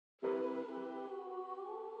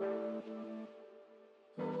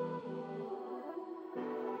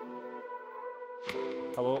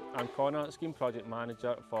Hello, I'm Connor, Scheme Project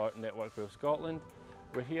Manager for Network Rail Scotland.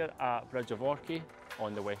 We're here at Bridge of Orchy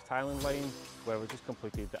on the West Highland Line, where we've just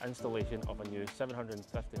completed the installation of a new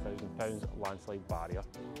 £750,000 landslide barrier.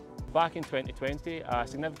 Back in 2020, a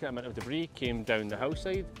significant amount of debris came down the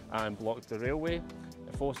hillside and blocked the railway,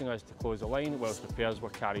 forcing us to close the line whilst repairs were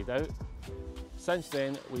carried out. Since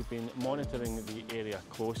then, we've been monitoring the area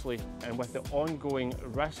closely, and with the ongoing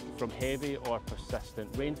risk from heavy or persistent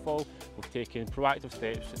rainfall, we've taken proactive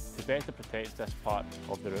steps to better protect this part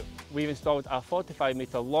of the route. We've installed a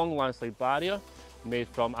 45-metre long landslide barrier made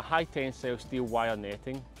from a high-tensile steel wire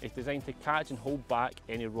netting. It's designed to catch and hold back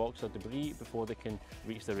any rocks or debris before they can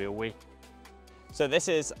reach the railway. So this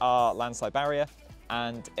is our landslide barrier,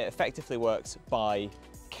 and it effectively works by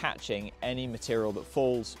catching any material that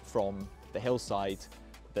falls from the hillside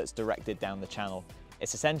that's directed down the channel.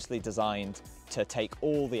 It's essentially designed to take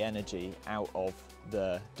all the energy out of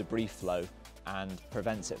the debris flow and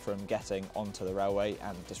prevents it from getting onto the railway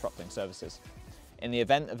and disrupting services. In the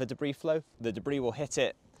event of a debris flow, the debris will hit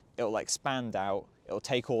it, it'll expand out, it'll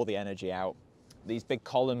take all the energy out. These big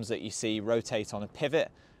columns that you see rotate on a pivot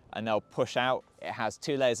and they'll push out. It has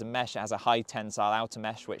two layers of mesh. It has a high tensile outer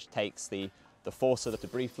mesh which takes the force of the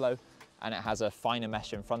debris flow, and it has a finer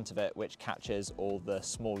mesh in front of it which catches all the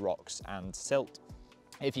small rocks and silt.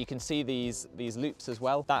 If you can see these loops as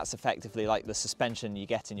well, that's effectively like the suspension you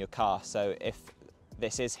get in your car. So if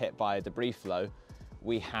this is hit by a debris flow,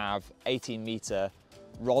 we have 18-metre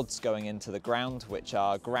rods going into the ground which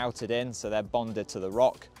are grouted in, so they're bonded to the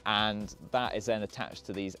rock, and that is then attached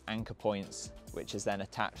to these anchor points which is then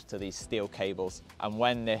attached to these steel cables. And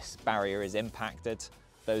when this barrier is impacted,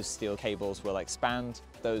 those steel cables will expand,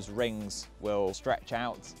 those rings will stretch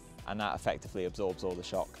out, and that effectively absorbs all the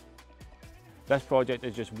shock. This project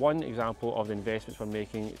is just one example of the investments we're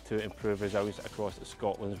making to improve resilience across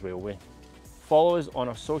Scotland's railway. Follow us on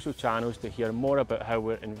our social channels to hear more about how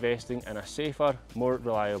we're investing in a safer, more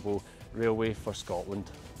reliable railway for Scotland.